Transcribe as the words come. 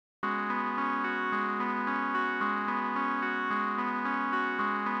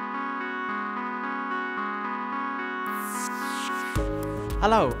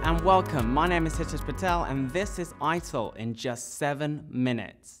Hello and welcome. My name is Hitesh Patel and this is ITIL in just 7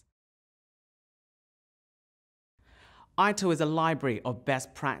 minutes. ITIL is a library of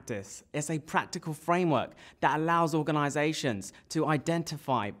best practice. It's a practical framework that allows organizations to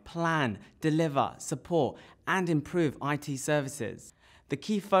identify, plan, deliver, support, and improve IT services. The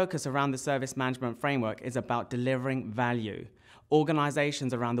key focus around the service management framework is about delivering value.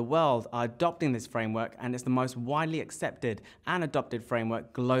 Organizations around the world are adopting this framework, and it's the most widely accepted and adopted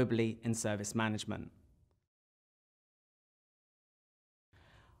framework globally in service management.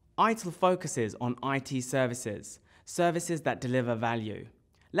 ITIL focuses on IT services, services that deliver value.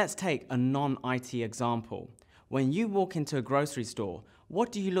 Let's take a non-IT example. When you walk into a grocery store,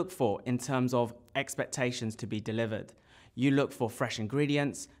 what do you look for in terms of expectations to be delivered? You look for fresh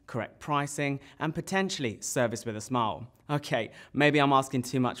ingredients, correct pricing, and potentially service with a smile. Okay, maybe I'm asking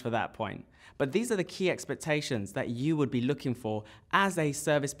too much for that point. But these are the key expectations that you would be looking for as a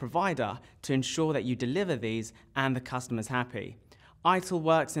service provider to ensure that you deliver these and the customer's happy. ITIL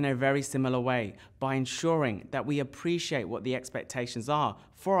works in a very similar way by ensuring that we appreciate what the expectations are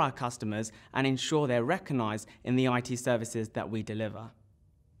for our customers and ensure they're recognized in the IT services that we deliver.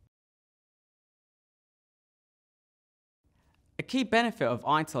 A key benefit of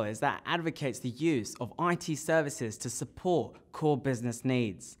ITIL is that it advocates the use of IT services to support core business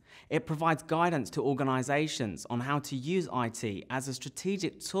needs. It provides guidance to organizations on how to use IT as a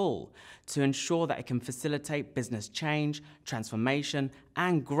strategic tool to ensure that it can facilitate business change, transformation,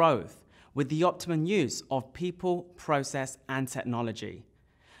 and growth with the optimum use of people, process, and technology.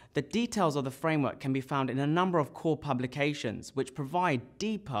 The details of the framework can be found in a number of core publications which provide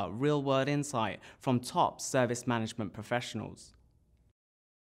deeper real-world insight from top service management professionals.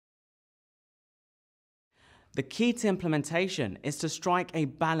 The key to implementation is to strike a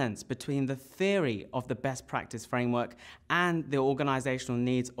balance between the theory of the best practice framework and the organizational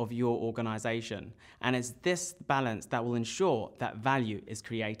needs of your organization. And it's this balance that will ensure that value is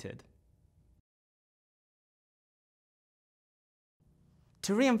created.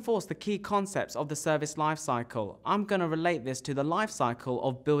 To reinforce the key concepts of the service lifecycle, I'm going to relate this to the lifecycle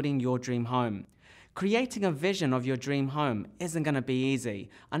of building your dream home. Creating a vision of your dream home isn't going to be easy.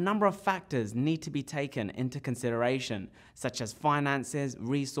 A number of factors need to be taken into consideration, such as finances,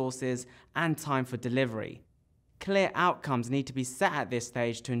 resources, and time for delivery. Clear outcomes need to be set at this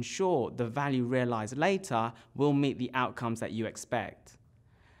stage to ensure the value realized later will meet the outcomes that you expect.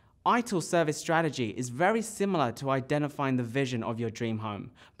 ITIL service strategy is very similar to identifying the vision of your dream home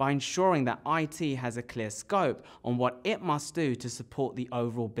by ensuring that IT has a clear scope on what it must do to support the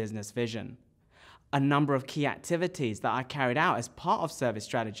overall business vision. A number of key activities that are carried out as part of service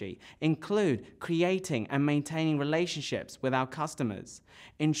strategy include creating and maintaining relationships with our customers,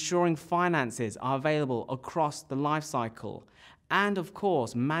 ensuring finances are available across the life cycle, and of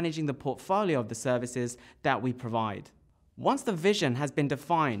course, managing the portfolio of the services that we provide. Once the vision has been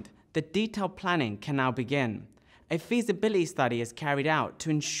defined, the detailed planning can now begin. A feasibility study is carried out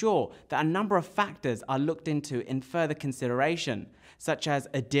to ensure that a number of factors are looked into in further consideration, such as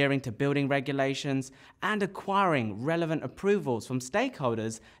adhering to building regulations and acquiring relevant approvals from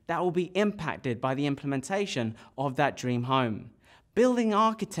stakeholders that will be impacted by the implementation of that dream home. Building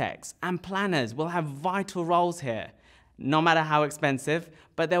architects and planners will have vital roles here. No matter how expensive,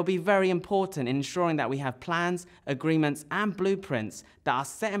 but they'll be very important in ensuring that we have plans, agreements, and blueprints that are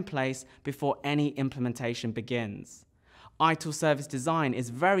set in place before any implementation begins. ITIL service design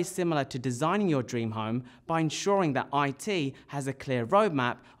is very similar to designing your dream home by ensuring that IT has a clear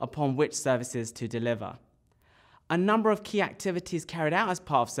roadmap upon which services to deliver. A number of key activities carried out as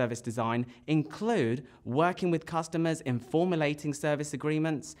part of service design include working with customers in formulating service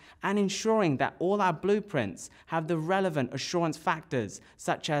agreements and ensuring that all our blueprints have the relevant assurance factors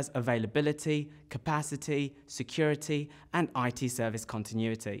such as availability, capacity, security, and IT service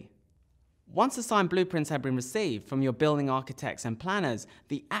continuity. Once assigned blueprints have been received from your building architects and planners,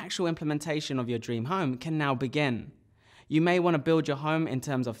 the actual implementation of your dream home can now begin. You may want to build your home in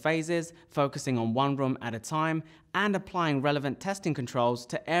terms of phases, focusing on one room at a time and applying relevant testing controls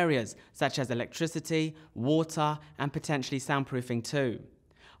to areas such as electricity, water, and potentially soundproofing too.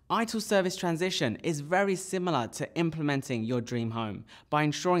 ITIL service transition is very similar to implementing your dream home by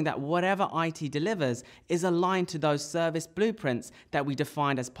ensuring that whatever IT delivers is aligned to those service blueprints that we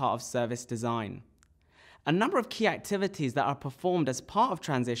defined as part of service design. A number of key activities that are performed as part of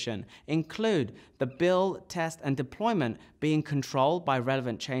transition include the build, test, and deployment being controlled by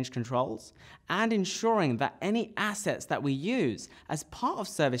relevant change controls, and ensuring that any assets that we use as part of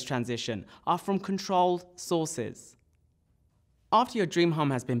service transition are from controlled sources. After your dream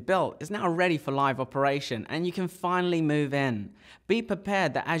home has been built, it's now ready for live operation and you can finally move in. Be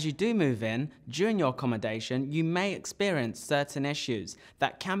prepared that as you do move in, during your accommodation, you may experience certain issues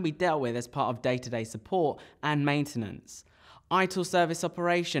that can be dealt with as part of day-to-day support and maintenance. ITIL service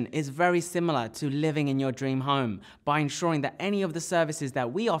operation is very similar to living in your dream home by ensuring that any of the services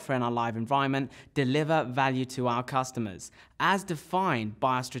that we offer in our live environment deliver value to our customers, as defined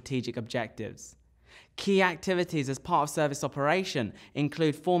by our strategic objectives. Key activities as part of service operation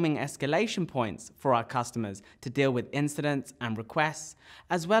include forming escalation points for our customers to deal with incidents and requests,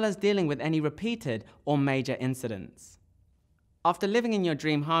 as well as dealing with any repeated or major incidents. After living in your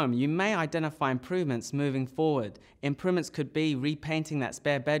dream home, you may identify improvements moving forward. Improvements could be repainting that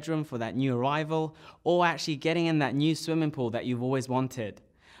spare bedroom for that new arrival, or actually getting in that new swimming pool that you've always wanted.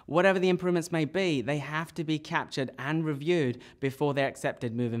 Whatever the improvements may be, they have to be captured and reviewed before they're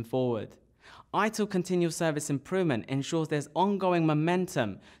accepted moving forward. ITIL Continual Service Improvement ensures there's ongoing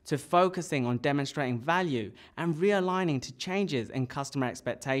momentum to focusing on demonstrating value and realigning to changes in customer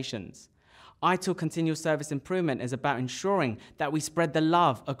expectations. ITIL Continual Service Improvement is about ensuring that we spread the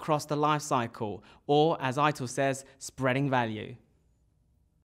love across the life cycle, or as ITIL says, spreading value.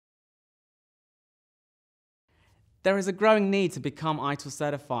 There is a growing need to become ITIL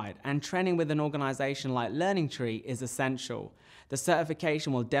certified, and training with an organization like Learning Tree is essential. The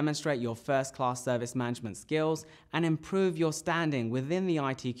certification will demonstrate your first-class service management skills and improve your standing within the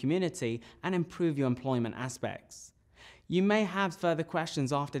IT community and improve your employment aspects. You may have further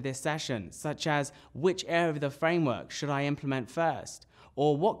questions after this session, such as which area of the framework should I implement first?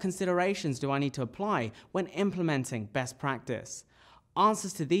 Or what considerations do I need to apply when implementing best practice?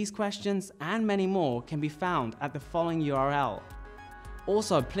 Answers to these questions and many more can be found at the following URL.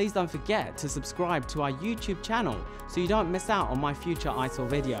 Also, please don't forget to subscribe to our YouTube channel so you don't miss out on my future ITIL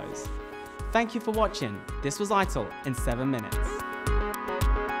videos. Thank you for watching. This was ITIL in 7 minutes.